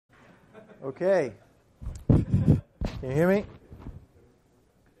Okay. Can you hear me?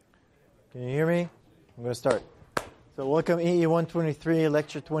 Can you hear me? I'm going to start. So welcome Ai8TV2iwTGA,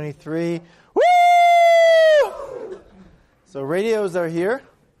 lecture 23. Woo! So radios are here.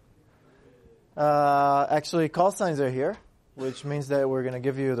 Actually, call signs are here, which means that we're going to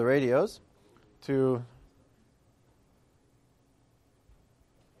give you the radios to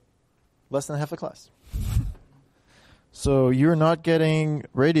less than half the class. So you're not getting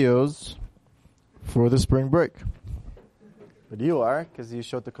radios for the spring break. But you are, because you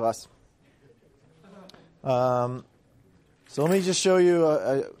showed the class. So let me just show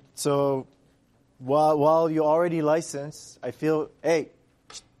you. So while you already licensed, I feel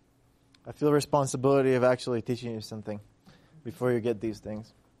responsibility of actually teaching you something before you get these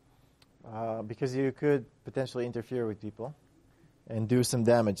things. Because you could potentially interfere with people and do some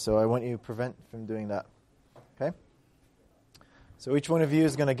damage. So I want you to prevent from doing that. Okay? So each one of you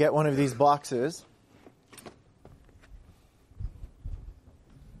is going to get one of these boxes.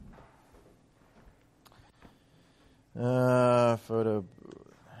 Photo.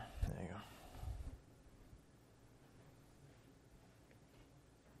 There you go.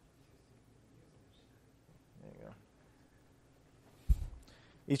 There you go.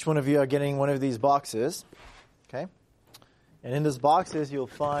 Each one of you are getting one of these boxes. Okay? And in these boxes you'll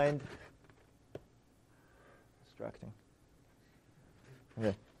find distracting.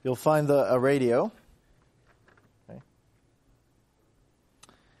 Okay. You'll find a radio. Okay.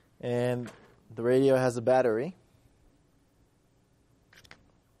 And the radio has a battery.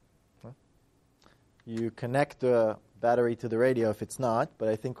 You connect the battery to the radio if it's not, but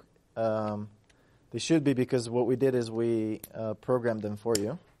I think they should be, because what we did is we programmed them for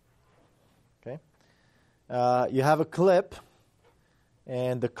you. Okay. You have a clip,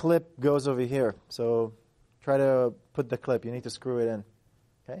 and the clip goes over here. So try to put the clip. You need to screw it in.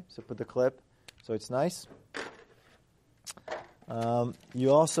 Okay, so put the clip so it's nice.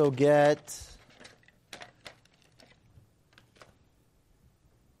 You also get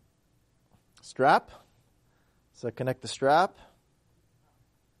strap. So connect the strap.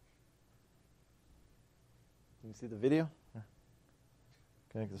 Can you see the video?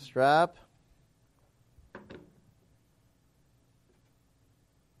 Connect the strap.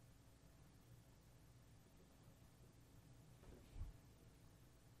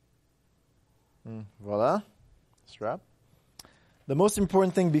 Voila, strap. The most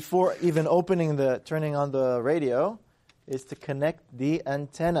important thing before even turning on the radio is to connect the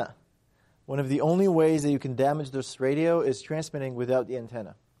antenna. One of the only ways that you can damage this radio is transmitting without the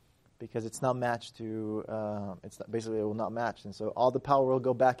antenna, because it's not matched to. Basically it will not match, and so all the power will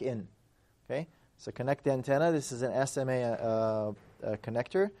go back in. Okay, so connect the antenna. This is an SMA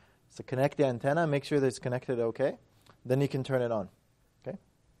connector. So connect the antenna. Make sure that it's connected. Okay, then you can turn it on.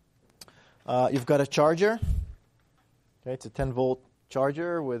 You've got a charger. Okay, it's a 10-volt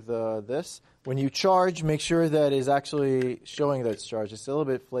charger with this. When you charge, make sure that it's actually showing that it's charged. It's a little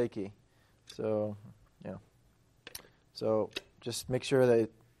bit flaky. So, yeah. So just make sure that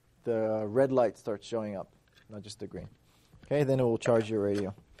the red light starts showing up, not just the green. Okay, then it will charge your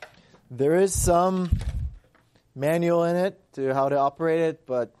radio. There is some manual in it to how to operate it,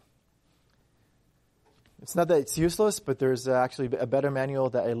 but it's not that it's useless, but there's actually a better manual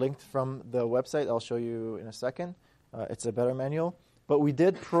that I linked from the website. I'll show you in a second. It's a better manual. But we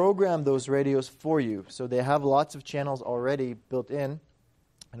did program those radios for you. So they have lots of channels already built in,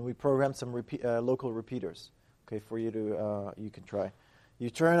 and we programmed some local repeaters, okay, for you to you can try. You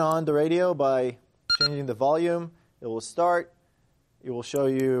turn on the radio by changing the volume. It will start. It will show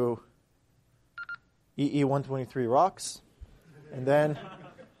you EE123 rocks, and then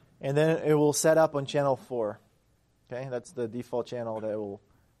it will set up on channel 4. Okay, that's the default channel that it will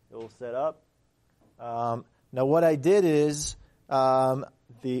set up. Now what I did is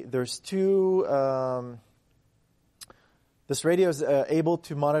there's two. This radio is able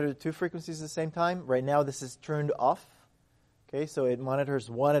to monitor two frequencies at the same time. Right now this is turned off. Okay, so it monitors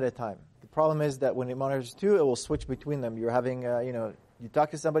one at a time. The problem is that when it monitors two, it will switch between them. You're having you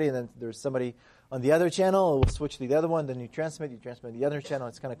talk to somebody, and then there's somebody on the other channel. It will switch to the other one. Then you transmit the other channel.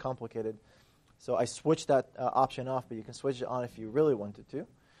 It's kind of complicated. So I switched that option off, but you can switch it on if you really wanted to.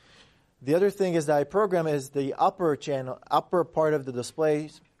 The other thing is that I program is the upper part of the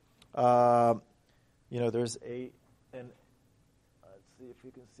displays. There's let's see if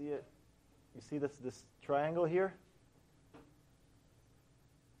you can see it. You see this triangle here?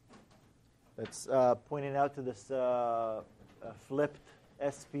 That's pointing out to this flipped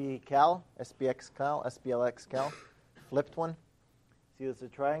SPX cal, SPLX cal, flipped one. See, there's a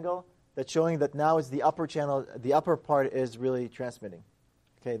triangle that's showing that now is the upper channel. The upper part is really transmitting.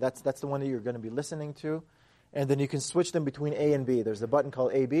 Okay, that's the one that you're going to be listening to. And then you can switch them between A and B. There's a button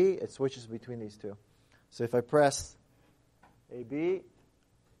called AB. It switches between these two. So if I press AB,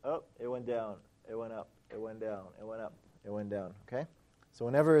 oh, it went down, it went up, it went down, it went up, it went down. Okay? So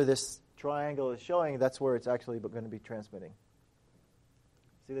whenever this triangle is showing, that's where it's actually going to be transmitting.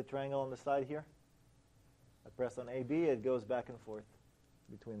 See the triangle on the side here? I press on AB, it goes back and forth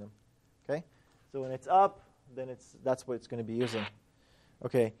between them. Okay? So when it's up, then that's what it's going to be using.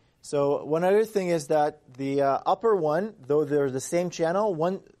 Okay. So one other thing is that the upper one, though they're the same channel,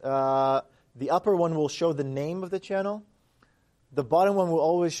 the upper one will show the name of the channel. The bottom one will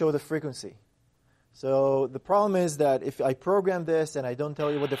always show the frequency. So the problem is that if I program this and I don't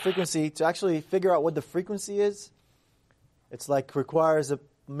tell you what the frequency, to actually figure out what the frequency is, it's like requires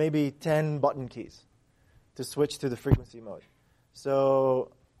maybe 10 button keys to switch to the frequency mode.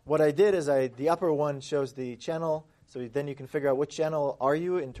 So what I did is the upper one shows the channel, so then you can figure out which channel are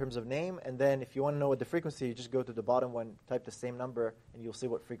you in terms of name, and then if you want to know what the frequency, you just go to the bottom one, type the same number, and you'll see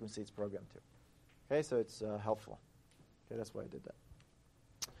what frequency it's programmed to. Okay, so it's helpful. Okay, that's why I did that.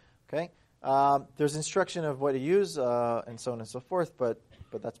 Okay, there's instruction of what to use and so on and so forth, but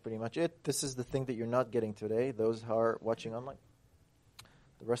that's pretty much it. This is the thing that you're not getting today, those who are watching online.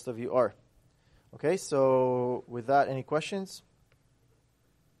 The rest of you are. Okay, so with that, any questions?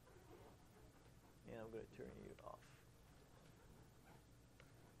 Yeah, I'm going to turn you off.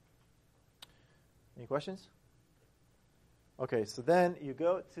 Any questions? Okay, so then you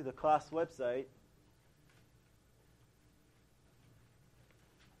go to the class website.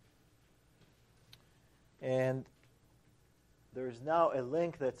 And there's now a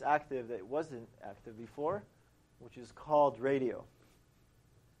link that's active that wasn't active before, which is called radio.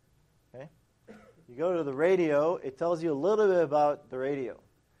 Okay? You go to the radio, it tells you a little bit about the radio.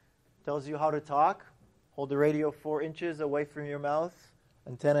 It tells you how to talk. Hold the radio 4 inches away from your mouth,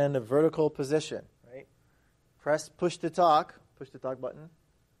 antenna in a vertical position, right? Push to talk button,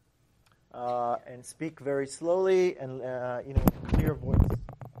 and speak very slowly and clear voice.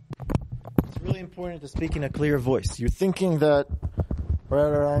 It's really important to speak in a clear voice. You're thinking that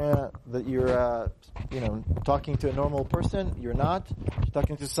you're talking to a normal person. You're not. You're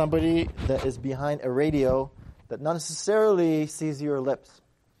talking to somebody that is behind a radio that not necessarily sees your lips.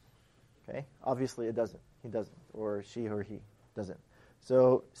 Okay? Obviously it doesn't. He doesn't. Or she or he doesn't.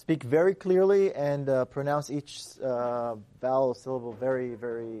 So speak very clearly and pronounce each vowel syllable very,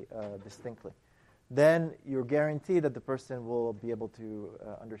 very distinctly. Then you're guaranteed that the person will be able to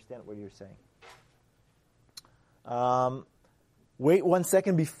understand what you're saying. Wait 1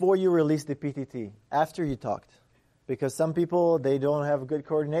 second before you release the PTT, after you talked. Because some people, they don't have good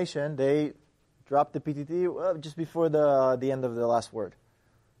coordination. They drop the PTT just before the end of the last word.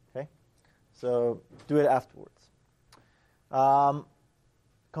 Okay? So do it afterwards.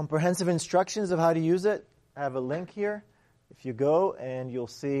 Comprehensive instructions of how to use it. I have a link here. If you go and you'll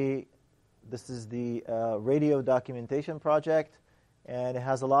see, this is the radio documentation project, and it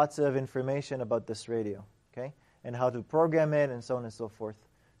has lots of information about this radio, okay, and how to program it and so on and so forth.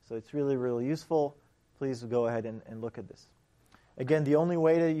 So it's really, really useful. Please go ahead and look at this. Again, the only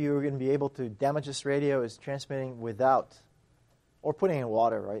way that you're going to be able to damage this radio is transmitting without, or putting it in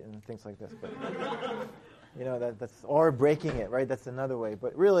water, right, and things like this. But that's or breaking it, right? That's another way.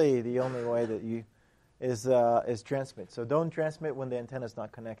 But really, the only way that you is transmit. So don't transmit when the antenna is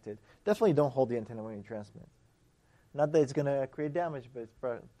not connected. Definitely don't hold the antenna when you transmit. Not that it's going to create damage, but it's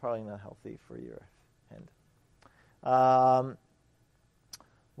probably not healthy for your hand.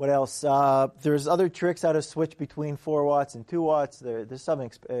 What else? There's other tricks how to switch between 4 watts and 2 watts. There's some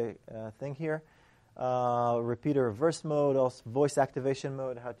thing here. Repeater reverse mode, also voice activation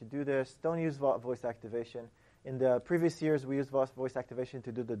mode, how to do this. Don't use voice activation. In the previous years, we used voice activation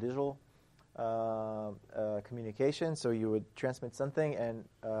to do the digital communication. So you would transmit something, and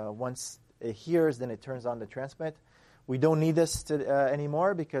once it hears, then it turns on the transmit. We don't need this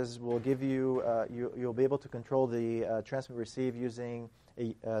anymore because we'll give you, you'll be able to control the transmit receive using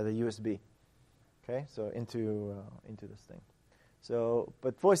the USB. Okay, so into this thing. So,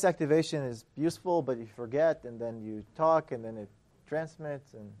 but voice activation is useful, but you forget, and then you talk, and then it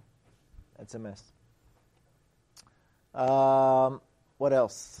transmits, and it's a mess. What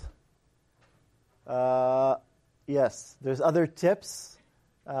else? Yes, there's other tips.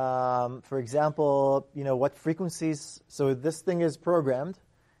 For example, what frequencies. So this thing is programmed,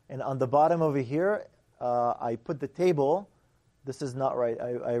 and on the bottom over here, I put the table. This is not right.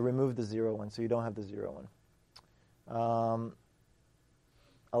 I removed the 0 one, so you don't have the 0 one.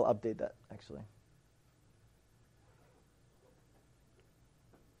 I'll update that, actually.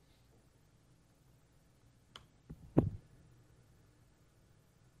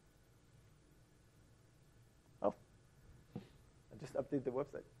 just update the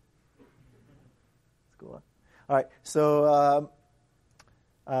website. It's cool, huh? All right, so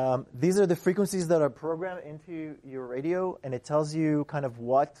these are the frequencies that are programmed into your radio, and it tells you kind of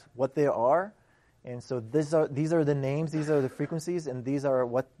what they are. And so these are the names, these are the frequencies, and these are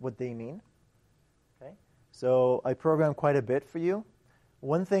what they mean. Okay, so I programmed quite a bit for you.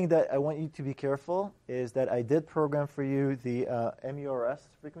 One thing that I want you to be careful is that I did program for you the MURS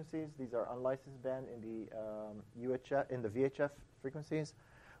frequencies. These are unlicensed band in the UHF, in the VHF frequencies,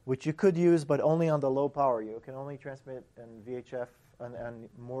 which you could use, but only on the low power. You can only transmit in VHF and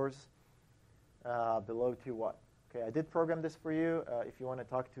Morse below 2 watt. Okay, I did program this for you. If you want to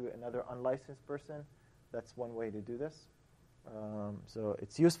talk to another unlicensed person, that's one way to do this. So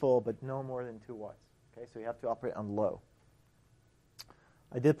it's useful, but no more than 2 watts. Okay, so you have to operate on low.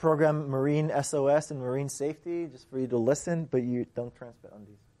 I did program marine SOS and marine safety just for you to listen, but you don't transmit on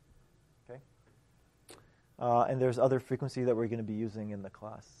these. Okay? And there's other frequency that we're going to be using in the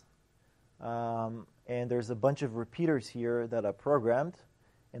class. And there's a bunch of repeaters here that are programmed.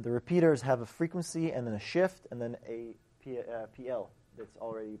 And the repeaters have a frequency and then a shift and then a PL that's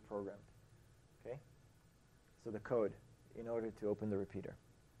already programmed. Okay? So the code in order to open the repeater.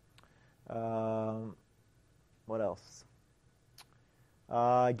 What else?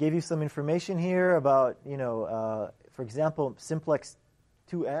 I gave you some information here about, for example, simplex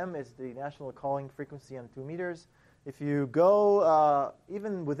 2M is the national calling frequency on 2 meters. If you go,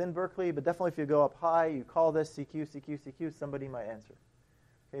 even within Berkeley, but definitely if you go up high, you call this CQ, CQ, CQ, somebody might answer.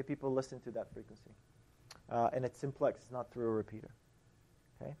 Okay, people listen to that frequency. And it's simplex, it's not through a repeater.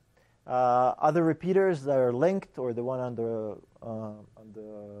 Okay. Other repeaters that are linked, or the one on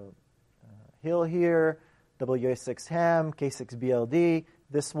the hill here, WA6 ham, K6BLD.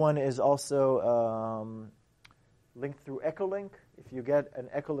 This one is also linked through Echolink. If you get an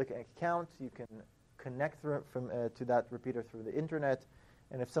Echolink account, you can connect to that repeater through the internet.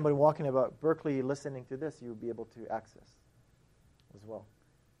 And if somebody walking about Berkeley listening to this, you'll be able to access as well.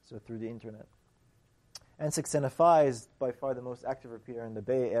 So through the internet. N6NFI is by far the most active repeater in the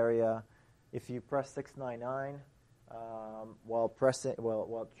Bay Area. If you press 699, while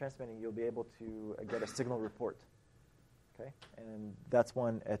transmitting, you'll be able to get a signal report. Okay, and that's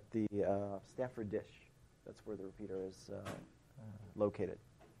one at the Stanford Dish. That's where the repeater is located.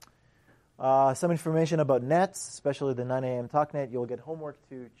 Some information about nets, especially the 9 a.m. TalkNet. You'll get homework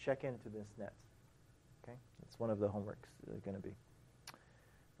to check into this net. Okay, that's one of the homeworks going to be.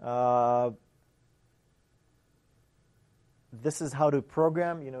 This is how to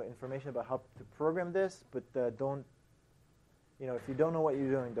program. Information about how to program this, but don't. If you don't know what you're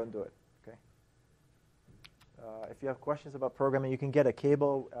doing, don't do it. Okay. If you have questions about programming, you can get a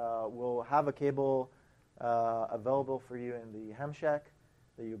cable. We'll have a cable available for you in the ham shack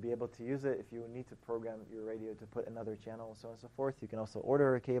that you'll be able to use it. If you need to program your radio to put another channel and so on and so forth, you can also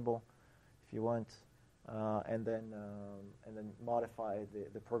order a cable if you want, and then modify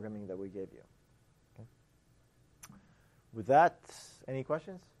the programming that we gave you. Okay. With that, any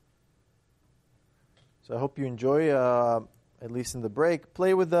questions? So I hope you enjoy. At least in the break,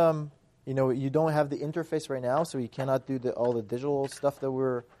 play with them. You don't have the interface right now, so you cannot do all the digital stuff that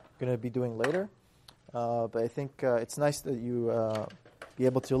we're going to be doing later. But I think it's nice that you be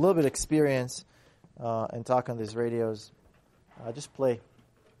able to a little bit experience and talk on these radios. Just play,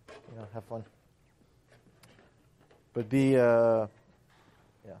 have fun. But be,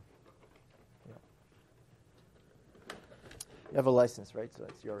 You have a license, right? So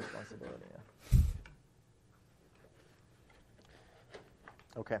it's your responsibility. Yeah.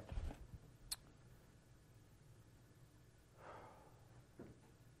 Okay.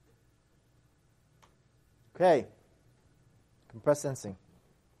 Okay. Compressed sensing.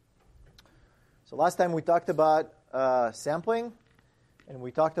 So last time we talked about sampling, and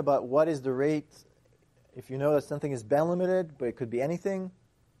we talked about what is the rate if you know that something is band limited, but it could be anything.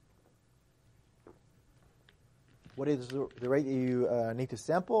 What is the rate you need to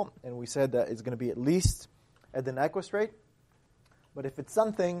sample? And we said that it's going to be at least at the Nyquist rate. But if it's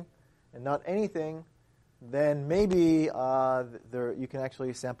something and not anything, then maybe you can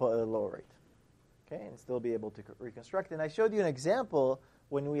actually sample at a lower rate, okay, and still be able to reconstruct. And I showed you an example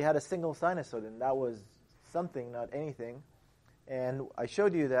when we had a single sinusoid, and that was something, not anything. And I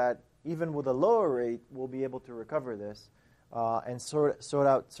showed you that even with a lower rate, we'll be able to recover this and sort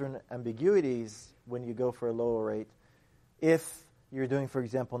out certain ambiguities when you go for a lower rate if you're doing, for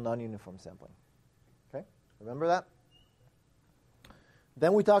example, non-uniform sampling. Okay, remember that?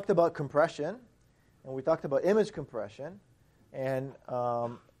 Then we talked about compression, and we talked about image compression, and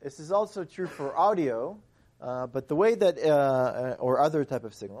this is also true for audio, but the way that, or other type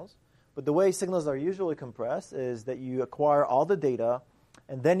of signals, But the way signals are usually compressed is that you acquire all the data,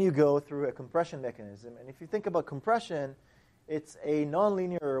 and then you go through a compression mechanism. And if you think about compression, it's a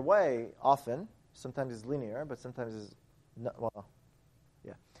nonlinear way often. Sometimes it's linear, but sometimes it's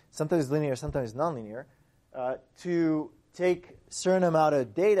sometimes it's linear, sometimes it's nonlinear, to take a certain amount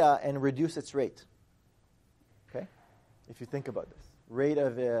of data and reduce its rate. Okay? If you think about this. Rate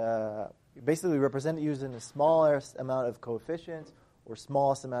of, basically represent it using the smallest amount of coefficients or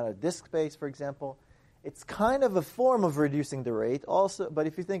smallest amount of disk space, for example. It's kind of a form of reducing the rate also, but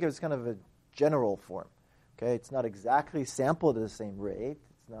if you think of it as kind of a general form. Okay? It's not exactly sampled at the same rate.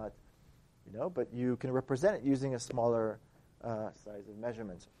 It's not, but you can represent it using a smaller size of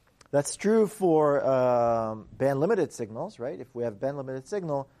measurements. That's true for band-limited signals, right? If we have band-limited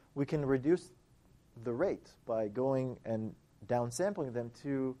signal, we can reduce the rate by going and downsampling them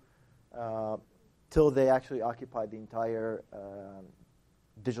to till they actually occupy the entire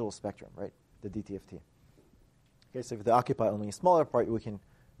digital spectrum, right? The DTFT. Okay, so if they occupy only a smaller part, we can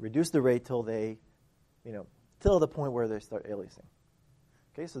reduce the rate till they, till the point where they start aliasing.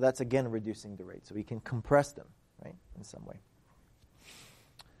 Okay, so that's again reducing the rate. So we can compress them, right, in some way.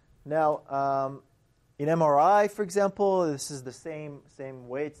 Now, in MRI, for example, this is the same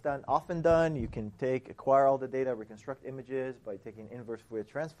way it's often done. You can acquire all the data, reconstruct images by taking inverse Fourier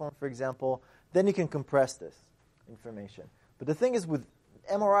transform, for example. Then you can compress this information. But the thing is with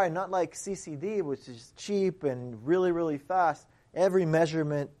MRI, not like CCD, which is cheap and really, really fast, every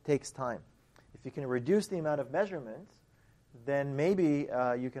measurement takes time. If you can reduce the amount of measurements, then maybe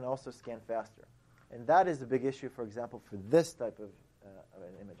you can also scan faster. And that is a big issue, for example, for this type of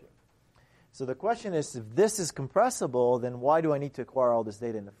an imaging. So the question is, if this is compressible, then why do I need to acquire all this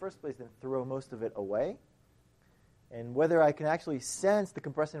data in the first place, then throw most of it away? And whether I can actually sense the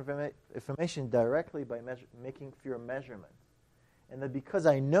compressed information directly by making fewer measurements. And that because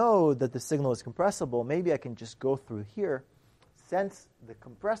I know that the signal is compressible, maybe I can just go through here, sense the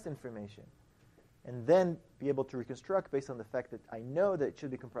compressed information, and then be able to reconstruct based on the fact that I know that it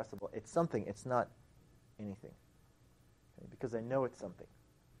should be compressible. It's something. It's not anything. Okay? Because I know it's something.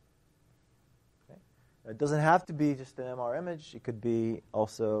 Okay? It doesn't have to be just an MR image. It could be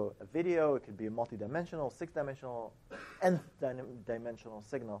also a video. It could be a multidimensional, six-dimensional, nth-dimensional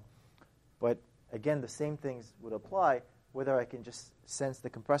signal. But again, the same things would apply whether I can just sense the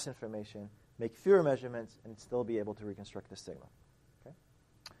compressed information, make fewer measurements, and still be able to reconstruct the signal.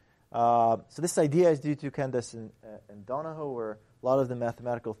 So this idea is due to Candace and Donahoe, where a lot of the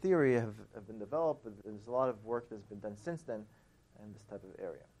mathematical theory have been developed. But there's a lot of work that's been done since then in this type of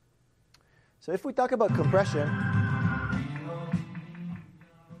area. So if we talk about compression,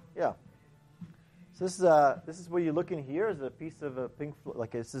 So this is what you're looking here is a piece of a Pink Floyd.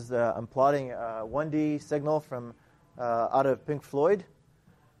 Like this is I'm plotting a 1D signal from out of Pink Floyd.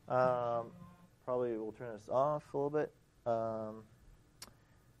 Probably we'll turn this off a little bit.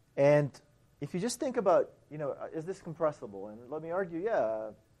 And if you just think about, is this compressible? And let me argue,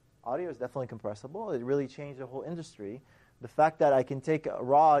 audio is definitely compressible. It really changed the whole industry. The fact that I can take a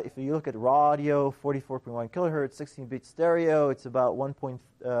raw, if you look at raw audio, 44.1 kilohertz, 16-bit stereo, it's about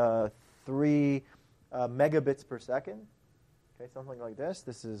 1.3 megabits per second. Okay, something like this.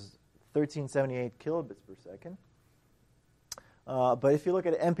 This is 1378 kilobits per second. But if you look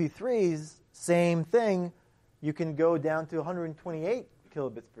at MP3s, same thing. You can go down to 128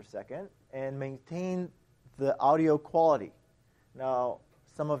 kilobits per second and maintain the audio quality. Now,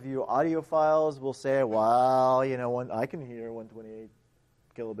 some of you audiophiles will say, well, I can hear 128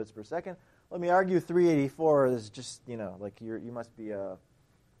 kilobits per second. Let me argue 384 is just, like you must be a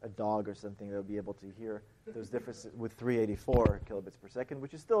dog or something that will be able to hear those differences with 384 kilobits per second,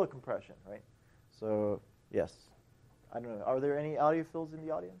 which is still a compression, right? So, yes. I don't know. Are there any audiophiles in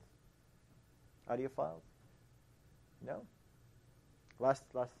the audience? Audiophiles? No? Last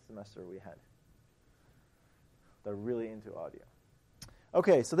semester we had. They're really into audio.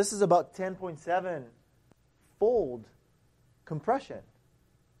 Okay, so this is about 10.7-fold compression,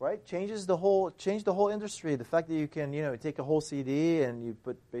 right? Changed the whole industry. The fact that you can, take a whole CD and you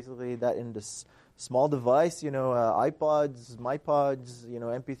put basically that in this small device, iPods, MyPods,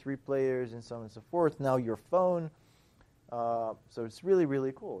 MP3 players, and so on and so forth. Now your phone. So it's really,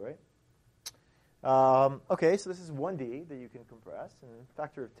 really cool, right? Okay, so this is 1D that you can compress, and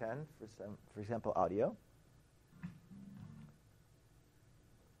factor of 10 for example, audio.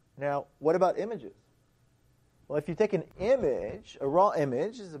 Now, what about images? Well, if you take an image, a raw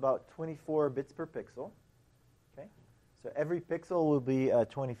image is about 24 bits per pixel. Okay, so every pixel will be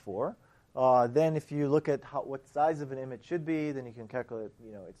 24. Then, if you look at what size of an image should be, then you can calculate.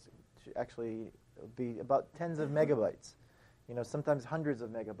 It should actually be about tens of megabytes. sometimes hundreds of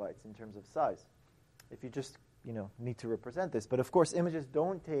megabytes in terms of size, if you just, need to represent this. But of course, images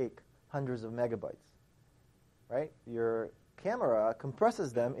don't take hundreds of megabytes, right? Your camera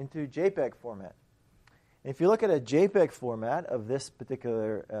compresses them into JPEG format. And if you look at a JPEG format of this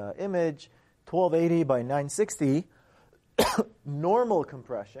particular image, 1280 by 960, normal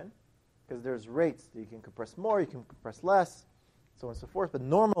compression, because there's rates. You can compress more, you can compress less, so on and so forth. But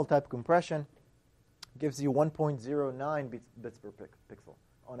normal type compression gives you 1.09 bits per pixel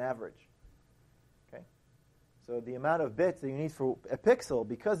on average. Okay, so the amount of bits that you need for a pixel,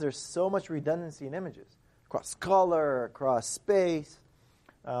 because there's so much redundancy in images, across color, across space,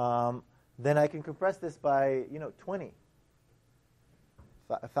 then I can compress this by 20,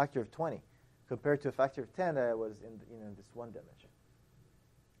 a factor of 20, compared to a factor of 10 that was in this one dimension.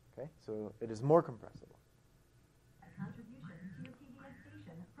 Okay, so it is more compressible.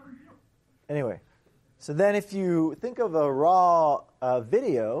 Anyway, so then if you think of a raw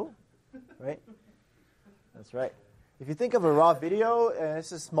video, right? That's right. If you think of a raw video, and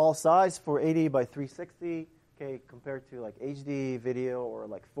it's a small size, 480 by 360, okay, compared to like HD video or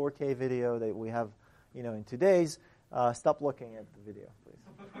like 4K video that we have, in today's. Stop looking at the video, please.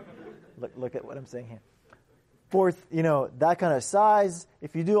 Look at what I'm saying here. Fourth, that kind of size.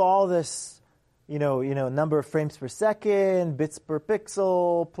 If you do all this, number of frames per second, bits per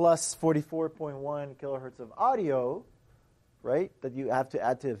pixel, plus 44.1 kilohertz of audio, right, that you have to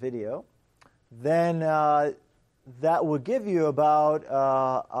add to a video, then that would give you about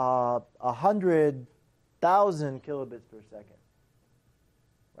 100,000 kilobits per second.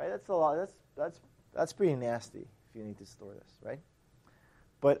 Right? That's a lot. That's pretty nasty if you need to store this, right?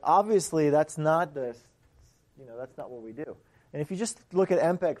 But obviously, that's not that's not what we do. And if you just look at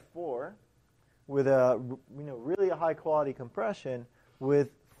MPEG-4 with a really high quality compression with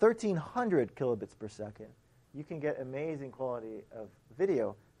 1,300 kilobits per second, you can get amazing quality of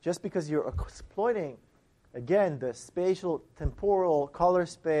video just because you're exploiting, again, the spatial, temporal, color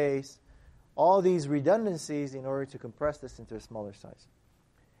space, all these redundancies in order to compress this into a smaller size.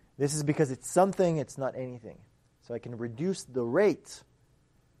 This is because it's something, it's not anything. So I can reduce the rate,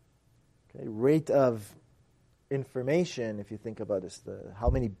 rate of information, if you think about this, how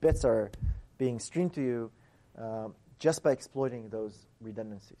many bits are being streamed to you, just by exploiting those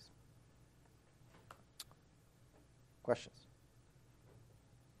redundancies. Questions?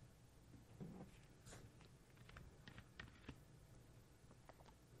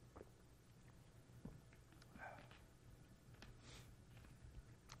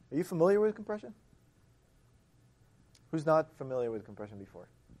 Are you familiar with compression? Who's not familiar with compression before?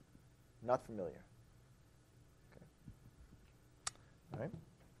 Not familiar. Okay. All right.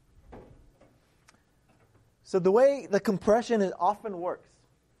 So the way the compression often works,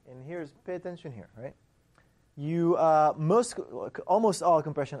 and pay attention here, right? You almost all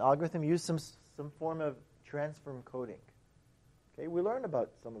compression algorithms use some form of transform coding. Okay, we learned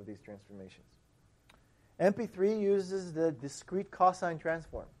about some of these transformations. MP3 uses the discrete cosine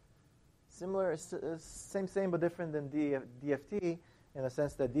transform. Similar, same but different than DFT in the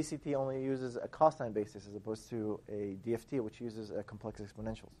sense that DCT only uses a cosine basis as opposed to a DFT, which uses complex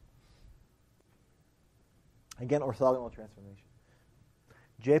exponentials. Again, orthogonal transformation.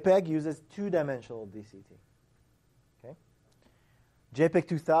 JPEG uses two-dimensional DCT. Okay. JPEG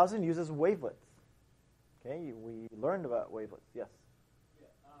 2000 uses wavelets. Okay, we learned about wavelets. Yes.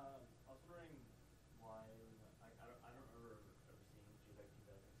 I was wondering why I don't remember ever seeing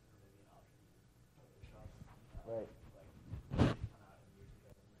JPEG 2000 or maybe an option. Right.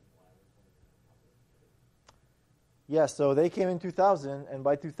 Yeah, so they came in 2000, and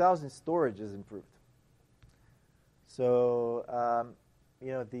by 2000, storage is improved. So,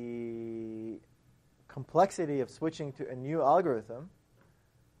 the complexity of switching to a new algorithm,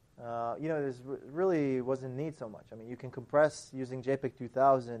 really wasn't need so much. I mean, you can compress using JPEG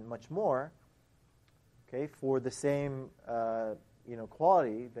 2000 much more, okay, for the same,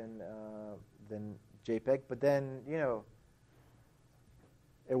 quality than JPEG, but then,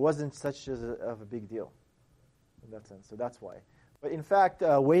 it wasn't such of a big deal in that sense. So that's why. But in fact,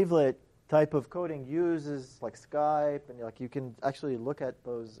 wavelet type of coding uses like Skype, and you can actually look at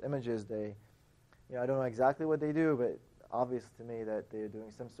those images. I don't know exactly what they do, but obvious to me that they're doing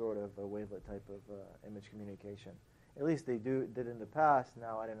some sort of a wavelet type of image communication. At least they did in the past.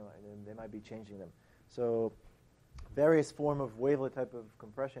 Now I don't know. They might be changing them. So various form of wavelet type of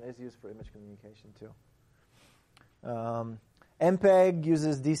compression is used for image communication too. MPEG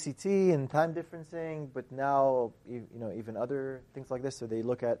uses DCT and time differencing, but now even other things like this. So they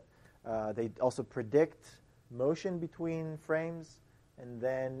look at, they also predict motion between frames and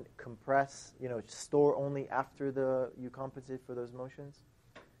then compress, store only after you compensate for those motions,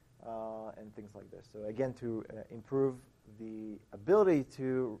 and things like this. So again, to improve the ability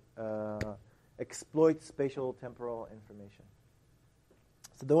to exploit spatial temporal information.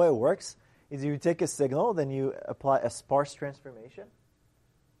 So the way it works is you take a signal, then you apply a sparse transformation.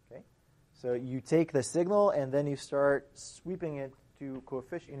 Okay, so you take the signal and then you start sweeping it to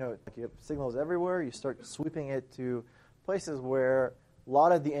coefficient. Like you have signals everywhere. You start sweeping it to places where a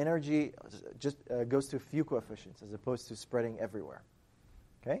lot of the energy just goes to a few coefficients as opposed to spreading everywhere.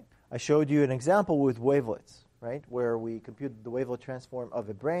 Okay, I showed you an example with wavelets, right, where we computed the wavelet transform of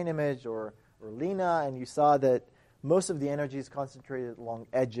a brain image or Lena, and you saw that most of the energy is concentrated along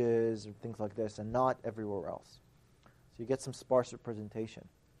edges or things like this and not everywhere else. So you get some sparse representation.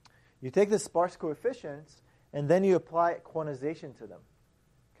 You take the sparse coefficients and then you apply quantization to them.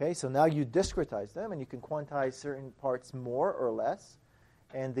 Okay, so now you discretize them and you can quantize certain parts more or less.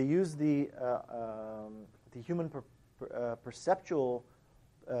 And they use the human perceptual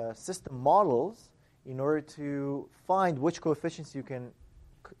system models in order to find which coefficients you can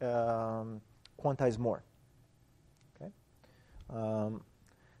quantize more.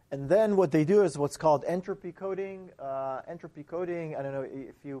 And then what they do is what's called entropy coding. Entropy coding, I don't know,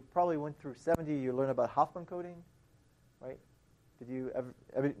 if you probably went through 70, you learn about Hoffman coding, right? Did you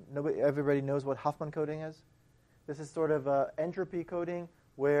everybody knows what Hoffman coding is? This is sort of entropy coding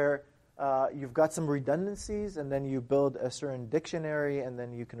where you've got some redundancies and then you build a certain dictionary and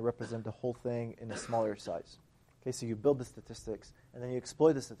then you can represent the whole thing in a smaller size. Okay, so you build the statistics and then you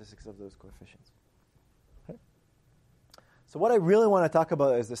exploit the statistics of those coefficients. So what I really want to talk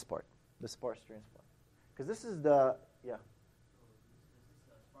about is this part, the sparse transform. Because this is the, yeah.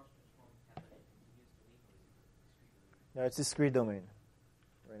 No, it's discrete domain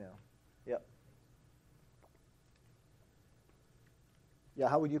right now. Yep. Yeah,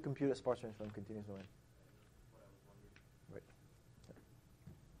 how would you compute a sparse transform continuous domain? Right.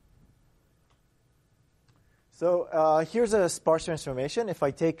 So here's a sparse transformation. If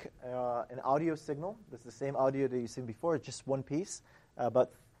I take an audio signal, this is the same audio that you've seen before, it's just one piece,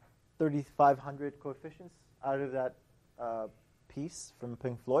 about 3,500 coefficients out of that piece from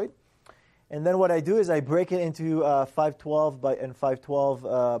Pink Floyd. And then what I do is I break it into 512 and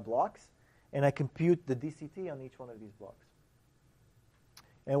 512 blocks, and I compute the DCT on each one of these blocks.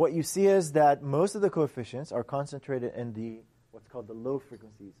 And what you see is that most of the coefficients are concentrated in what's called the low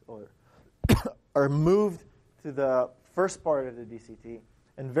frequencies, or are moved to the first part of the DCT,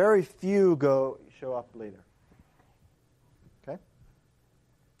 and very few show up later. Okay?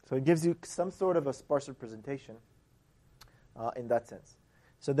 So it gives you some sort of a sparse representation in that sense.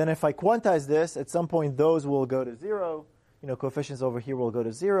 So then if I quantize this, at some point those will go to 0. Coefficients over here will go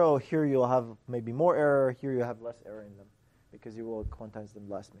to 0. Here you'll have maybe more error. Here you have less error in them because you will quantize them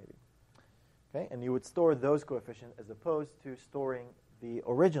less maybe. Okay? And you would store those coefficients as opposed to storing the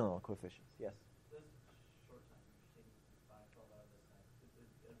original coefficients. Yes?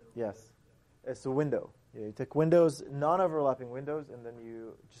 Yes. It's a window. Yeah, you take windows, non-overlapping windows, and then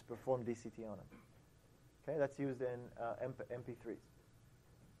you just perform DCT on them. Okay, that's used in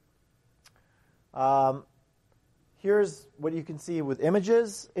MP3s. Here's what you can see with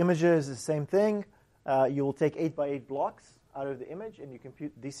images. Images is the same thing. You will take 8 by 8 blocks out of the image, and you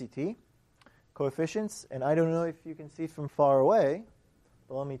compute DCT coefficients. And I don't know if you can see from far away,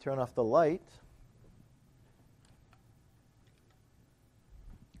 but let me turn off the light.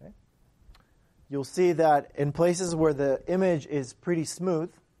 You'll see that in places where the image is pretty smooth,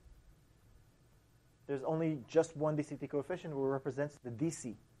 there's only just one DCT coefficient, which represents the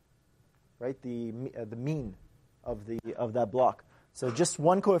DC, right? The mean of that block. So just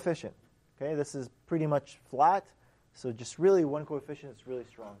one coefficient. Okay, this is pretty much flat. So just really one coefficient is really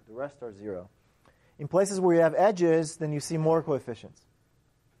strong. The rest are 0. In places where you have edges, then you see more coefficients.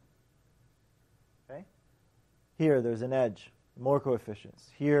 Okay, here there's an edge. More coefficients.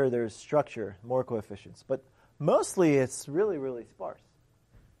 Here there's structure, more coefficients. But mostly it's really, really sparse.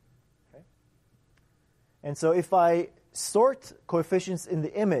 Okay? And so if I sort coefficients in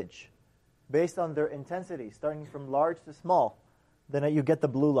the image based on their intensity, starting from large to small, then you get the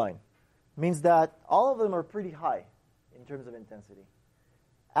blue line. It means that all of them are pretty high in terms of intensity.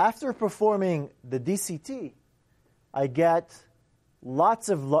 After performing the DCT, I get lots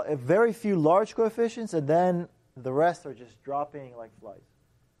of very few large coefficients, and then the rest are just dropping like flies.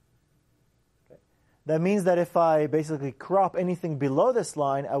 Okay. That means that if I basically crop anything below this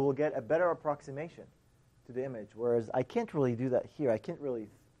line, I will get a better approximation to the image, whereas I can't really do that here. I can't really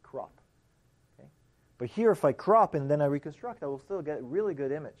crop. Okay. But here, if I crop and then I reconstruct, I will still get a really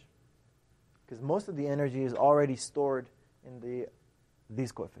good image because most of the energy is already stored in the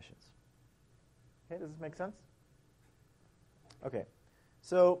these coefficients. Okay, does this make sense? Okay,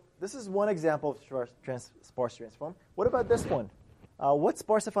 so this is one example of sparse transform. What about this one? What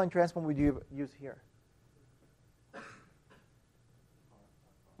sparsifying transform would you use here?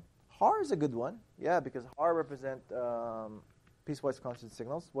 HAR is a good one. Yeah, because HAR represent piecewise constant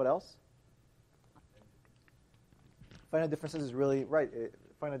signals. What else? Finite differences is really right.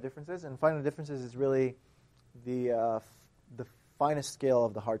 Finite differences, and finite differences is really the finest scale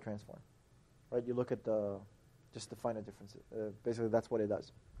of the HAR transform. Right? You look at just the finite differences. Basically, that's what it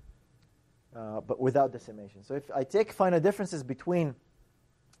does. But without decimation. So if I take finite differences between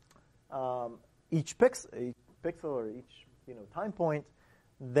each pixel or each time point,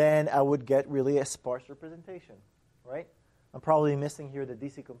 then I would get really a sparse representation, right? I'm probably missing here the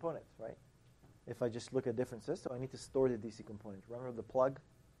DC components, right? If I just look at differences, so I need to store the DC component. Remember the plug,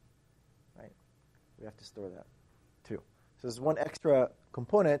 right? We have to store that too. So there's one extra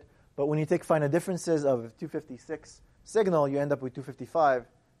component, but when you take finite differences of 256 signal, you end up with 255.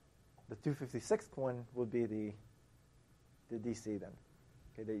 The 256th one would be the DC then,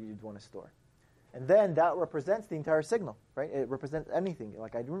 okay, that you'd want to store. And then that represents the entire signal, right? It represents anything.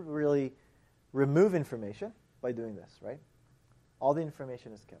 Like I don't really remove information by doing this, right? All the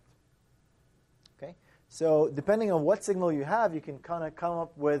information is kept. Okay? So depending on what signal you have, you can kind of come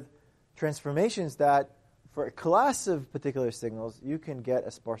up with transformations that for a class of particular signals, you can get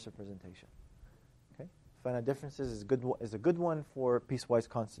a sparse representation. Okay? Finite differences is a good one for piecewise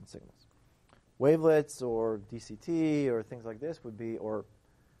constant signals. Wavelets or DCT or things like this would be, or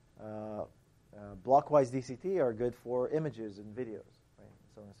blockwise DCT are good for images and videos, right? And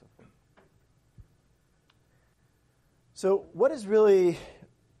so on and so forth. So what is really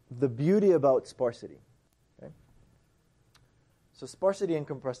the beauty about sparsity? Okay? So sparsity and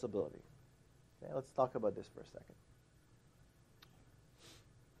compressibility. Okay, let's talk about this for a second.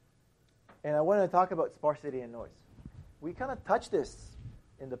 And I want to talk about sparsity and noise. We kind of touched this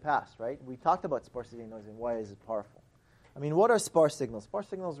in the past, right? We talked about sparsity and noise and why is it powerful. I mean, what are sparse signals? Sparse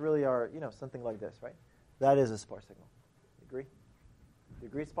signals really are, something like this, right? That is a sparse signal. You agree? You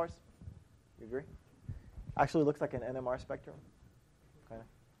agree it's sparse? You agree? Actually looks like an NMR spectrum. Kind of.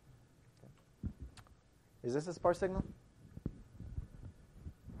 Okay. Is this a sparse signal?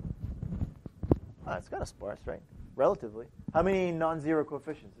 It's kind of sparse, right? Relatively. How many non-zero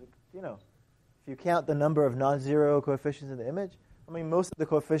coefficients? If you count the number of non-zero coefficients in the image, most of the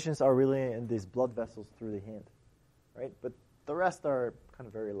coefficients are really in these blood vessels through the hand. Right? But the rest are kind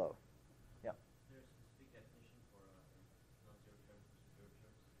of very low. Yeah. There's a specific definition for non-zero terms versus zero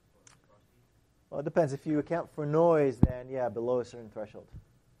terms for sparsity? Well, it depends. If you account for noise, then below a certain threshold.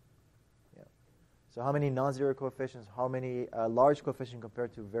 Yeah. So how many non-zero coefficients, how many large coefficients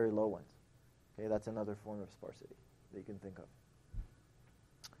compared to very low ones? Okay, that's another form of sparsity that you can think of.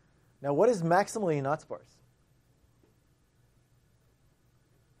 Now, what is maximally not sparse?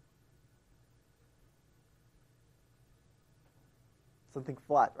 Something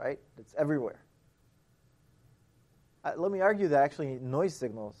flat, right? It's everywhere. Let me argue that actually noise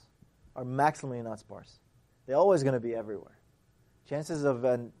signals are maximally not sparse. They're always going to be everywhere. Chances of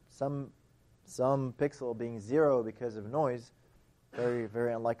some pixel being zero because of noise, very,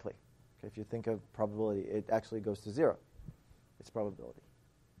 very unlikely. Okay, if you think of probability, it actually goes to zero. It's probability.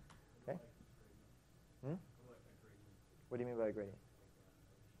 Okay? What do you mean by a gradient?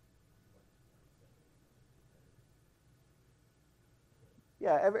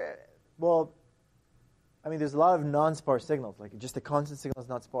 Yeah, there's a lot of non-sparse signals. Like just a constant signal is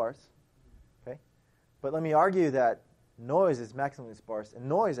not sparse. Okay? But let me argue that noise is maximally sparse. And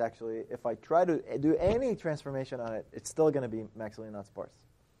noise, actually, if I try to do any transformation on it, it's still going to be maximally not sparse.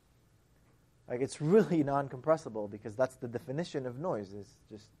 Like it's really non-compressible because that's the definition of noise. It's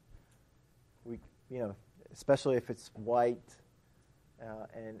just, especially if it's white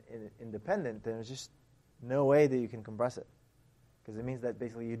and independent, then there's just no way that you can compress it. Because it means that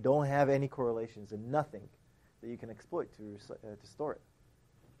basically you don't have any correlations and nothing that you can exploit to store it.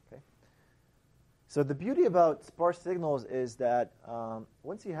 Okay. So the beauty about sparse signals is that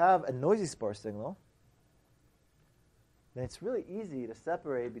once you have a noisy sparse signal, then it's really easy to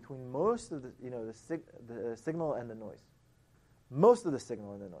separate between most of the signal and the noise. Most of the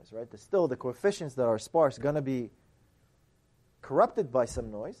signal and the noise, right? Still, the coefficients that are sparse are going to be corrupted by some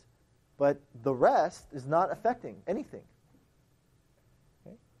noise, but the rest is not affecting anything.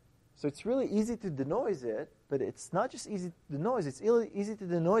 So it's really easy to denoise it, but it's not just easy to denoise. It's easy to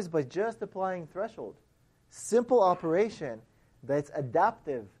denoise by just applying threshold. Simple operation that's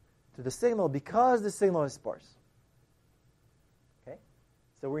adaptive to the signal because the signal is sparse. Okay?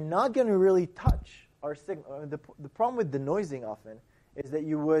 So we're not going to really touch our signal. The problem with denoising often is that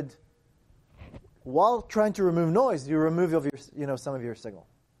you would, while trying to remove noise, you remove some of your signal.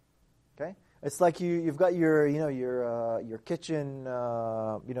 Okay, it's like you've got your kitchen,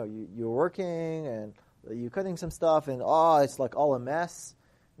 you're working and you're cutting some stuff, and it's like all a mess.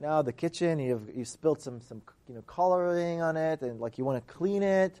 Now the kitchen, you spilled some coloring on it, and like you want to clean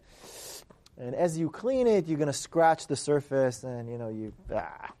it. And as you clean it, you're going to scratch the surface, and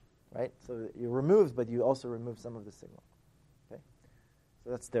right? So you remove, but you also remove some of the signal. Okay,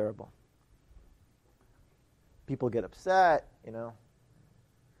 so that's terrible. People get upset, Your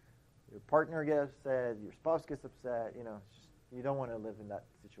partner gets upset, your spouse gets upset. You don't want to live in that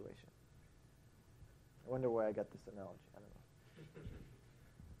situation. I wonder why I got this analogy. I don't know.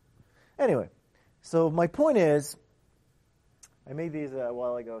 Anyway, so my point is, I made these a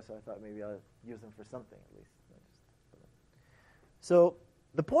while ago, so I thought maybe I'll use them for something at least. So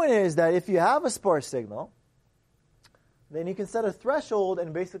the point is that if you have a sparse signal, then you can set a threshold,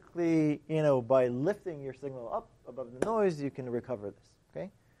 and basically, by lifting your signal up above the noise, you can recover this.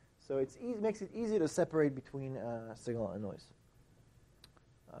 Okay, so it makes it easy to separate between signal and noise.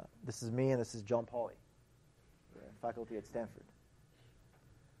 This is me, and this is John Pauly, faculty at Stanford.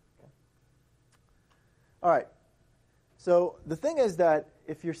 Okay. All right. So the thing is that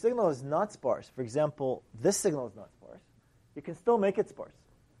if your signal is not sparse, for example, this signal is not sparse, you can still make it sparse.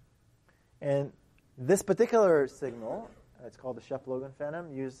 And this particular signal, it's called the Sheff-Logan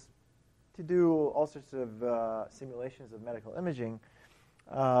phantom, used to do all sorts of simulations of medical imaging.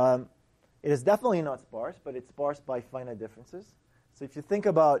 It is definitely not sparse, but it's sparse by finite differences. So if you think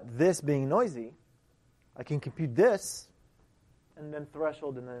about this being noisy, I can compute this, and then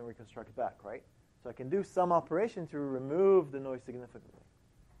threshold, and then reconstruct it back, right? So I can do some operation to remove the noise significantly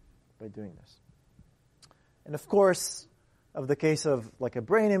by doing this. And of course, of the case of like a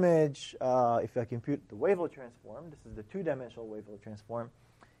brain image, if I compute the wavelet transform, this is the two-dimensional wavelet transform.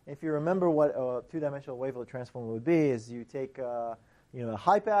 If you remember what a two-dimensional wavelet transform would be, is you take a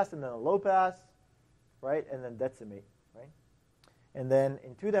high pass and then a low pass, right, and then decimate, right? And then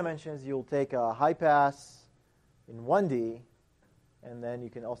in 2 dimensions, you'll take a high pass in 1D, and then you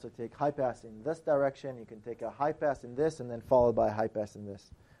can also take high pass in this direction. You can take a high pass in this, and then followed by a high pass in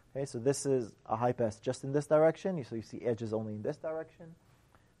this. Okay, so this is a high pass just in this direction, so you see edges only in this direction.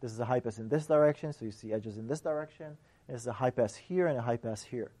 This is a high pass in this direction, so you see edges in this direction. And this is a high pass here and a high pass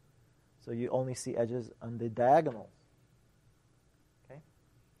here. So you only see edges on the diagonals. Okay,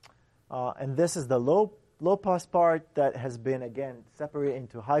 and this is the low pass part that has been, again, separated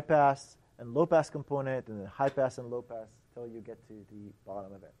into high pass and low pass component, and then high pass and low pass until you get to the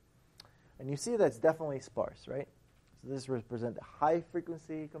bottom of it. And you see that it's definitely sparse, right? So this represents the high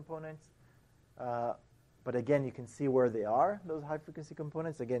frequency components. But again, you can see where they are, those high frequency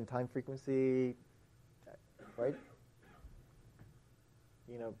components. Again, time frequency, right?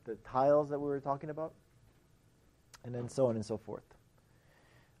 The tiles that we were talking about. And then so on and so forth.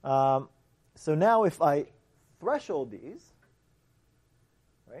 So now if I threshold these,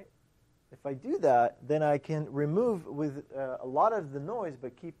 right? If I do that, then I can remove with a lot of the noise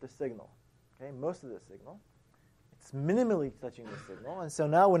but keep the signal, okay? Most of the signal. It's minimally touching the signal. And so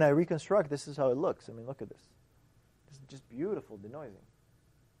now when I reconstruct, this is how it looks. I mean, look at this. This is just beautiful denoising.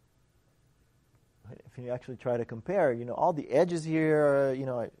 If you actually try to compare, all the edges here,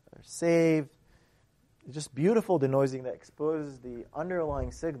 are saved. It's just beautiful denoising that exposes the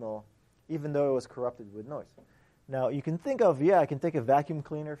underlying signal, even though it was corrupted with noise. Now, you can think of, I can take a vacuum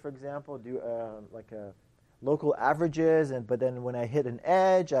cleaner, for example, do like a local averages, but then when I hit an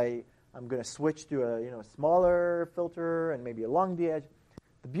edge, I'm going to switch to a smaller filter and maybe along the edge.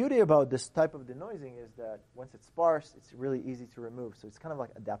 The beauty about this type of denoising is that once it's sparse, it's really easy to remove. So it's kind of like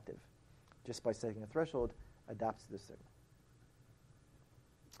adaptive. Just by setting a threshold, adapts to the signal.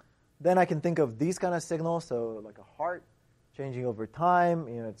 Then I can think of these kind of signals, so like a heart changing over time.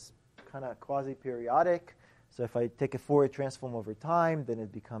 It's kind of quasi-periodic. So if I take a Fourier transform over time, then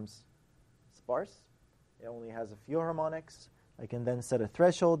it becomes sparse. It only has a few harmonics. I can then set a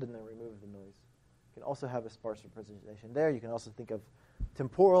threshold and then remove the noise. You can also have a sparse representation there. You can also think of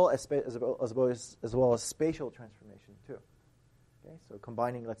temporal as well as spatial transformation too. Okay, so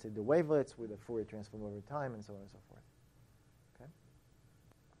combining, let's say, the wavelets with a Fourier transform over time and so on and so forth. Okay.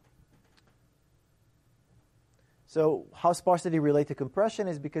 So how sparsity relate to compression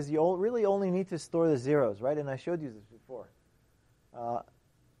is because you really only need to store the zeros, right? And I showed you this before.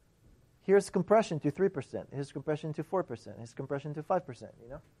 Here's compression to 3%. Here's compression to 4%. Here's compression to 5%,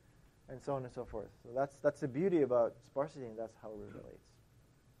 and so on and so forth. So that's the beauty about sparsity, and that's how it relates.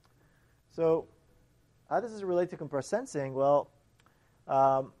 So how does this relate to compressed sensing? Well,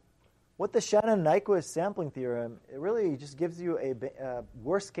 what the Shannon-Nyquist sampling theorem, it really just gives you a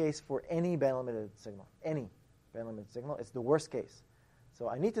worst case for any bandlimited signal. Any bandlimited signal, it's the worst case. So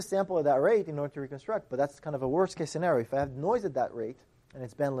I need to sample at that rate in order to reconstruct, but that's kind of a worst case scenario. If I have noise at that rate and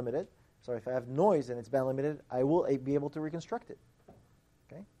it's bandlimited, if I have noise and it's bandlimited, I will be able to reconstruct it.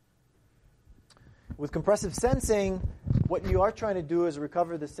 Okay? With compressive sensing, what you are trying to do is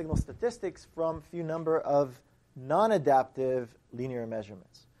recover the signal statistics from a few number of non-adaptive linear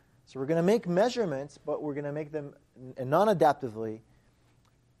measurements. So we're going to make measurements, but we're going to make them non-adaptively,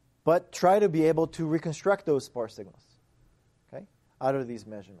 but try to be able to reconstruct those sparse signals, okay, out of these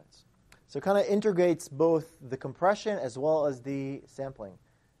measurements. So it kind of integrates both the compression as well as the sampling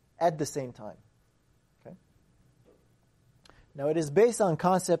at the same time. Okay. Now it is based on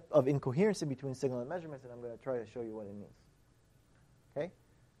concept of incoherency between signal and measurements, and I'm going to try to show you what it means. Okay.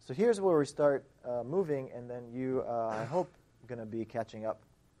 So here's where we start moving, and then you, I hope, are going to be catching up.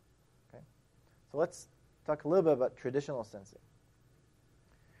 Okay. So let's talk a little bit about traditional sensing.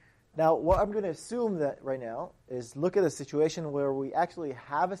 Now, what I'm going to assume that right now is look at a situation where we actually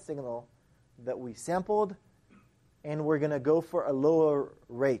have a signal that we sampled, and we're going to go for a lower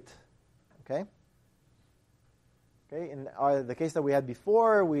rate. Okay? Okay. In the case that we had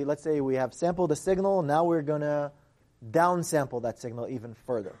before, let's say we have sampled a signal. Now we're going to downsample that signal even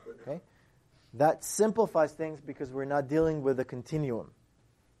further. Okay? That simplifies things because we're not dealing with a continuum.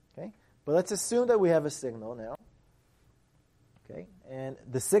 Okay? But let's assume that we have a signal now. Okay? And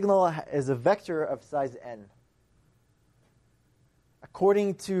the signal is a vector of size n.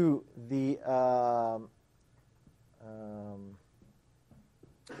 According to the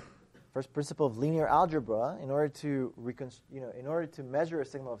first principle of linear algebra, in order to measure a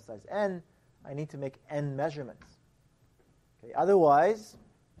signal of size n, I need to make n measurements. Okay? Otherwise,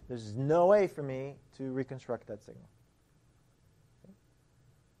 there's no way for me to reconstruct that signal. Okay?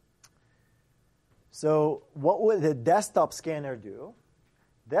 So what would the desktop scanner do?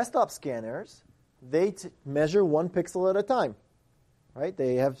 Desktop scanners, they measure 1 pixel at a time. Right?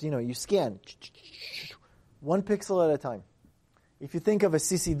 They have, you scan 1 pixel at a time. If you think of a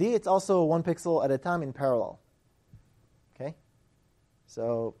CCD, it's also 1 pixel at a time in parallel. Okay?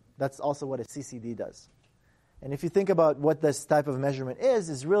 So that's also what a CCD does. And if you think about what this type of measurement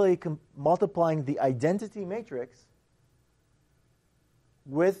is really multiplying the identity matrix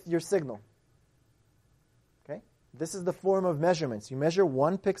with your signal. Okay? This is the form of measurements. You measure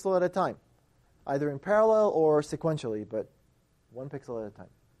 1 pixel at a time, either in parallel or sequentially, but 1 pixel at a time.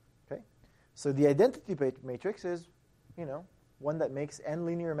 Okay? So the identity matrix is, one that makes n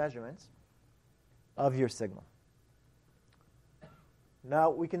linear measurements of your signal.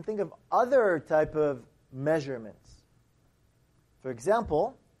 Now, we can think of other type of measurements. For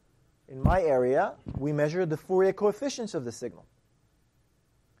example, in my area, we measure the Fourier coefficients of the signal.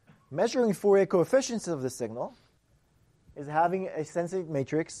 Measuring Fourier coefficients of the signal is having a sensing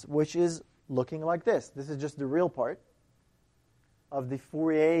matrix which is looking like this. This is just the real part of the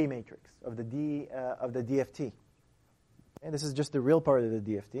Fourier matrix of the DFT. And this is just the real part of the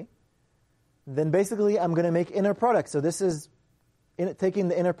DFT. Then basically I'm going to make inner product. So this is taking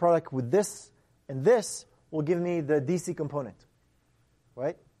the inner product with this, and this will give me the DC component.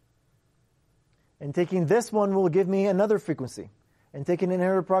 Right? And taking this one will give me another frequency. And taking an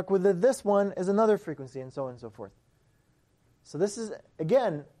inner product with this one is another frequency, and so on and so forth. So this is,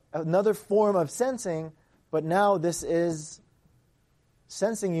 again, another form of sensing, but now this is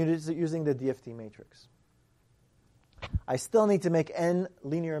sensing using the DFT matrix. I still need to make n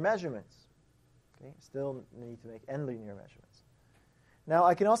linear measurements. Okay? Still need to make n linear measurements. Now,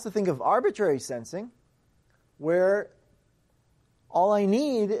 I can also think of arbitrary sensing, where all I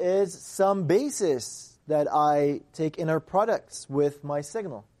need is some basis that I take inner products with my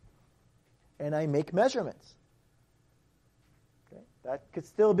signal, and I make measurements. Okay? That could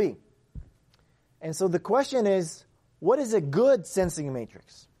still be. And so the question is, what is a good sensing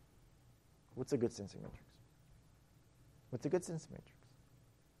matrix? What's a good sensing matrix? What's a good sensing matrix?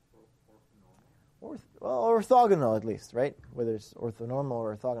 Orthogonal at least, right? Whether it's orthonormal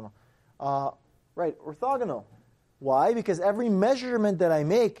or orthogonal. Right, orthogonal. Why? Because every measurement that I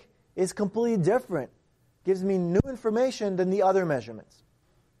make is completely different. Gives me new information than the other measurements.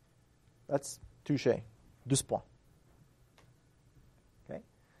 That's touché. 12 points. Okay?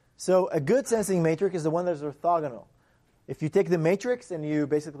 So a good sensing matrix is the one that's orthogonal. If you take the matrix and you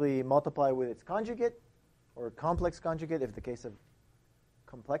basically multiply with its conjugate, or complex conjugate, if the case of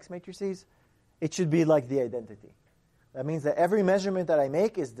complex matrices, it should be like the identity. That means that every measurement that I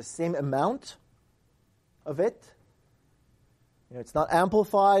make is the same amount of it. It's not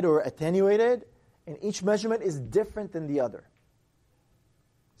amplified or attenuated, and each measurement is different than the other.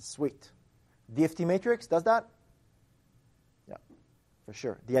 Sweet. DFT matrix does that? Yeah, for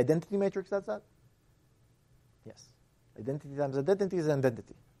sure. The identity matrix does that? Yes. Identity times identity is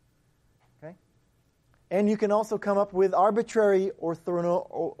identity. Okay? And you can also come up with arbitrary orthogonal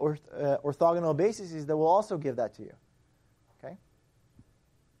bases that will also give that to you. Okay?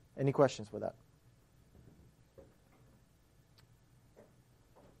 Any questions with that?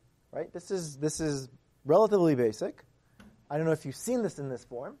 Right? This is relatively basic. I don't know if you've seen this in this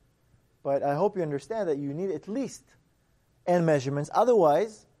form, but I hope you understand that you need at least n measurements.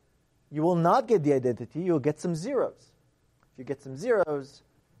 Otherwise, you will not get the identity. You'll get some zeros. If you get some zeros,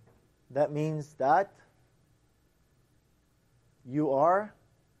 that means that you are,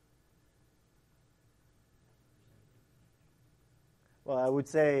 well, I would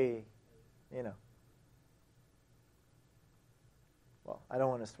say, well, I don't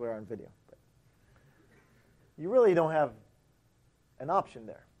want to swear on video, but you really don't have an option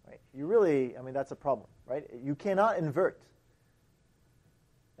there, right? You really, that's a problem, right? You cannot invert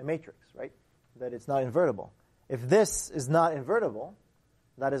a matrix, right? That it's not invertible. If this is not invertible,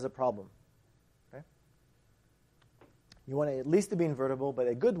 that is a problem, okay? You want it at least to be invertible, but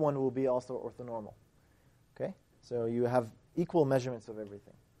a good one will be also orthonormal, okay? So you have equal measurements of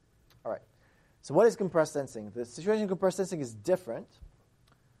everything. All right. So what is compressed sensing? The situation in compressed sensing is different.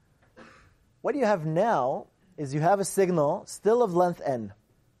 What you have now is you have a signal still of length n.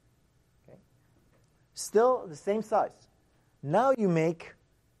 Okay? Still the same size. Now you make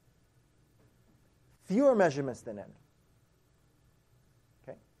fewer measurements than n.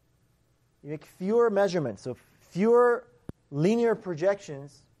 Okay? You make fewer measurements, so fewer linear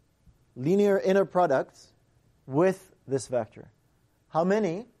projections, linear inner products with this vector. How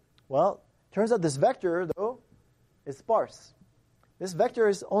many? Well, turns out this vector, though, is sparse. This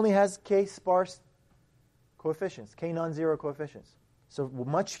vector only has k sparse coefficients, k non-zero coefficients. So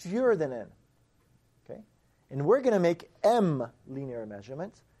much fewer than n. Okay? And we're going to make m linear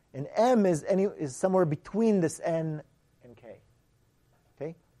measurements, and m is somewhere between this n and k.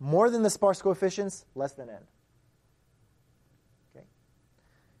 Okay? More than the sparse coefficients, less than n. Okay?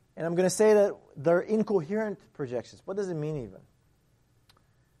 And I'm going to say that they're incoherent projections. What does it mean even?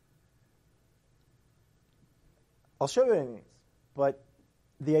 I'll show you what it means. But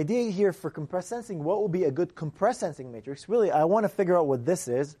the idea here for compressed sensing, what will be a good compressed sensing matrix? Really, I want to figure out what this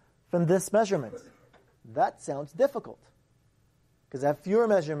is from this measurement. That sounds difficult. Because I have fewer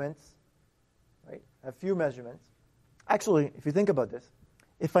measurements, right? I have few measurements. Actually, if you think about this,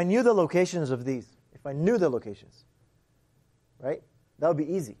 if I knew the locations of these, right, that would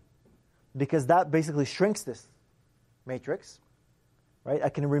be easy. Because that basically shrinks this matrix, right? I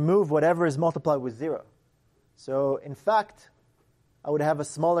can remove whatever is multiplied with 0. So, in fact, I would have a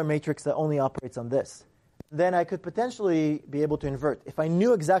smaller matrix that only operates on this. Then I could potentially be able to invert if I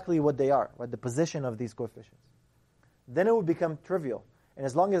knew exactly what they are, right, the position of these coefficients. Then it would become trivial. And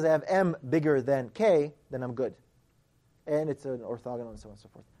as long as I have m bigger than k, then I'm good. And it's an orthogonal and so on and so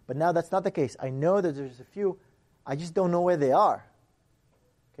forth. But now that's not the case. I know that there's a few. I just don't know where they are.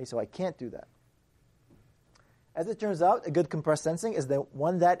 Okay, so I can't do that. As it turns out, a good compressed sensing is the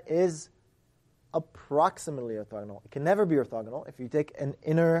one that is approximately orthogonal. It can never be orthogonal. If you take an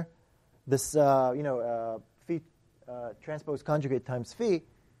inner, phi transpose conjugate times phi,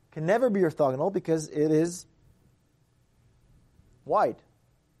 can never be orthogonal because it is wide.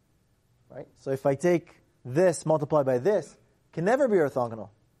 Right? So if I take this multiplied by this, can never be orthogonal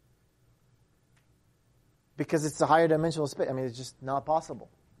because it's a higher dimensional space. It's just not possible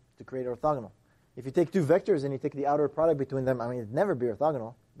to create orthogonal. If you take two vectors and you take the outer product between them, it'd never be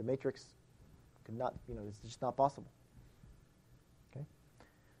orthogonal. The matrix could not, it's just not possible. Okay?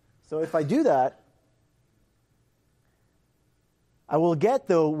 So if I do that, I will get,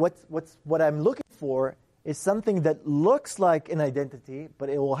 though, what I'm looking for is something that looks like an identity, but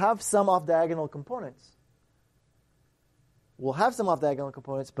it will have some off-diagonal components. We'll have some off-diagonal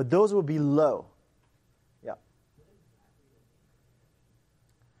components, but those will be low. Yeah.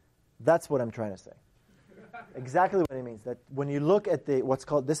 That's what I'm trying to say. Exactly what it means. That when you look at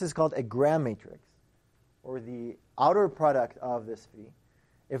this is called a Gram matrix, or the outer product of this phi,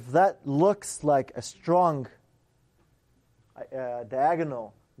 if that looks like a strong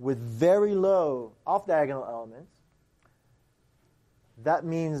diagonal with very low off-diagonal elements, that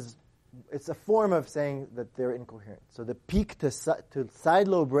means it's a form of saying that they're incoherent. So the peak to side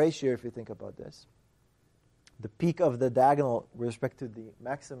lobe ratio, if you think about this, the peak of the diagonal with respect to the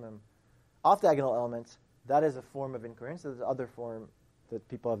maximum off-diagonal elements, that is a form of incoherence. There's another form that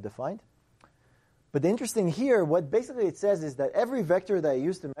people have defined. But the interesting here, what basically it says is that every vector that I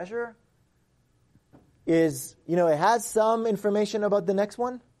use to measure is, it has some information about the next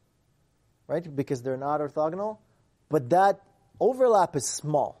one, right? Because they're not orthogonal, but that overlap is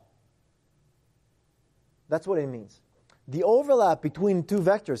small. That's what it means. The overlap between two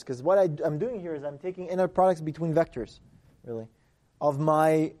vectors, because what I'm doing here is I'm taking inner products between vectors, really, of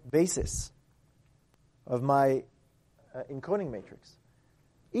my basis, of my encoding matrix.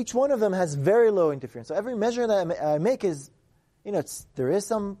 Each one of them has very low interference. So every measure that I make is, there is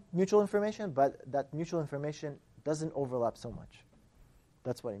some mutual information, but that mutual information doesn't overlap so much.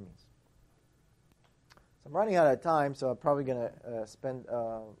 That's what it means. So I'm running out of time, so I'm probably going to spend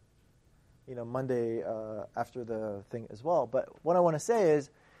Monday after the thing as well. But what I want to say is,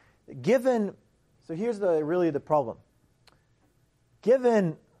 so here's really the problem.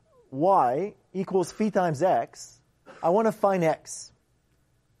 Given y equals phi times x, I want to find x.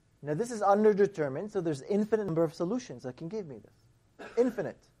 Now this is underdetermined, so there's infinite number of solutions that can give me this.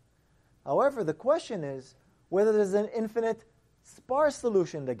 Infinite. However, the question is whether there's an infinite sparse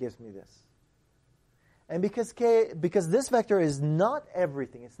solution that gives me this. And because this vector is not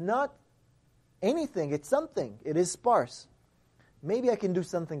everything, it's not anything, it's something, it is sparse, maybe I can do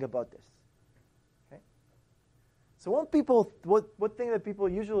something about this. Okay? So what thing that people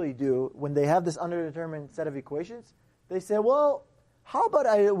usually do when they have this underdetermined set of equations, they say, well, how about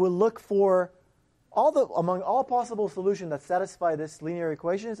I will look for among all possible solutions that satisfy this linear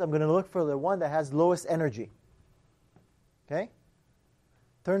equations, I'm going to look for the one that has lowest energy. Okay?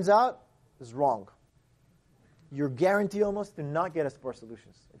 Turns out, it's wrong. You're guaranteed almost to not get a sparse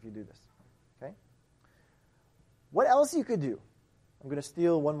solutions if you do this. Okay? What else you could do? I'm going to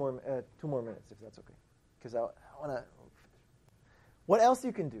steal 2 more minutes if that's okay, because I want to. What else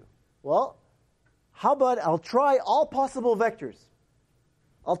you can do? Well, how about I'll try all possible vectors.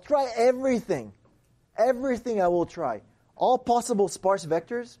 I'll try everything. Everything I will try. All possible sparse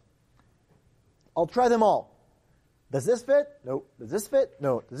vectors, I'll try them all. Does this fit? No. Does this fit?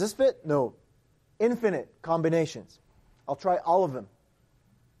 No. Does this fit? No. Infinite combinations. I'll try all of them.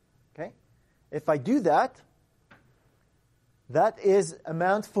 Okay? If I do that, that is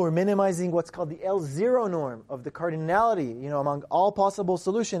amount for minimizing what's called the L0 norm of the cardinality. Among all possible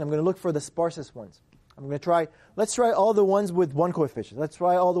solutions, I'm going to look for the sparsest ones. I'm going to let's try all the ones with 1 coefficient. Let's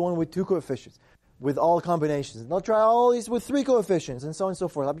try all the ones with 2 coefficients, with all combinations. And I'll try all these with 3 coefficients, and so on and so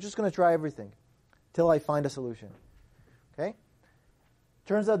forth. I'm just going to try everything till I find a solution. Okay?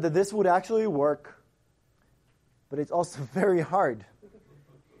 Turns out that this would actually work, but it's also very hard.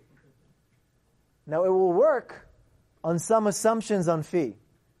 Now, it will work on some assumptions on phi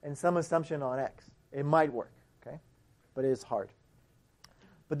and some assumption on x. It might work, okay? But it is hard.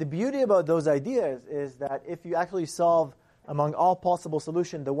 But the beauty about those ideas is that if you actually solve among all possible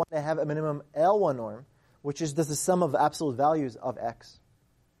solutions the one that have a minimum L1 norm, which is just the sum of absolute values of x,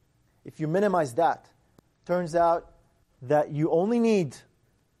 if you minimize that, turns out that you only need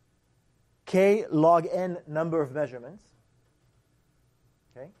k log n number of measurements.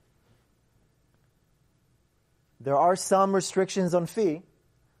 Okay? There are some restrictions on phi,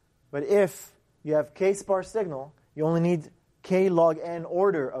 but if you have k sparse signal, you only need k log n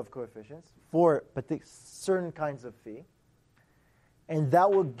order of coefficients for certain kinds of phi. And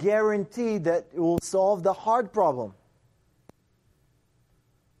that will guarantee that it will solve the hard problem.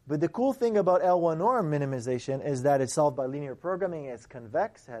 But the cool thing about L1 norm minimization is that it's solved by linear programming. It's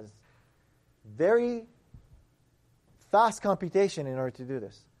convex, has very fast computation in order to do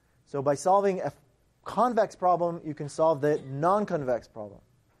this. So by solving a convex problem, you can solve the non-convex problem.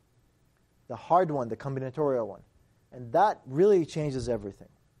 The hard one, the combinatorial one. And that really changes everything.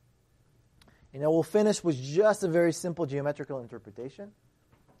 And I will finish with just a very simple geometrical interpretation.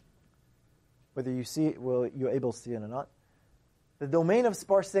 Whether you see it, you're able to see it or not. The domain of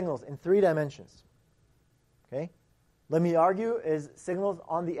sparse signals in 3 dimensions, okay, let me argue, is signals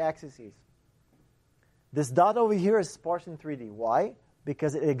on the axes. This dot over here is sparse in 3D. Why?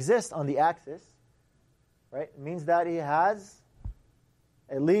 Because it exists on the axis, right? It means that it has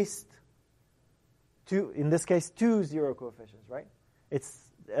at least 2, in this case, 2 zero coefficients, right? It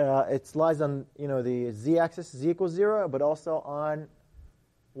lies on the z-axis, z equals 0, but also on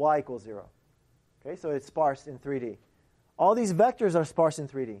y equals 0. Okay, so it's sparse in 3D. All these vectors are sparse in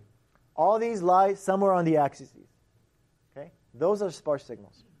 3D. All these lie somewhere on the axes. Okay, those are sparse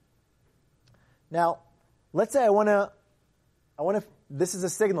signals. Now, let's say I want to. This is a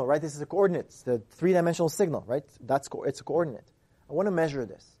signal, right? This is a coordinate. It's the 3-dimensional signal, right? It's a coordinate. I want to measure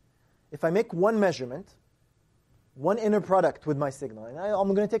this. If I make one measurement, one inner product with my signal, and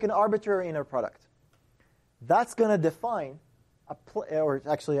I'm going to take an arbitrary inner product, that's going to define I'm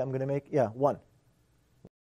going to make one.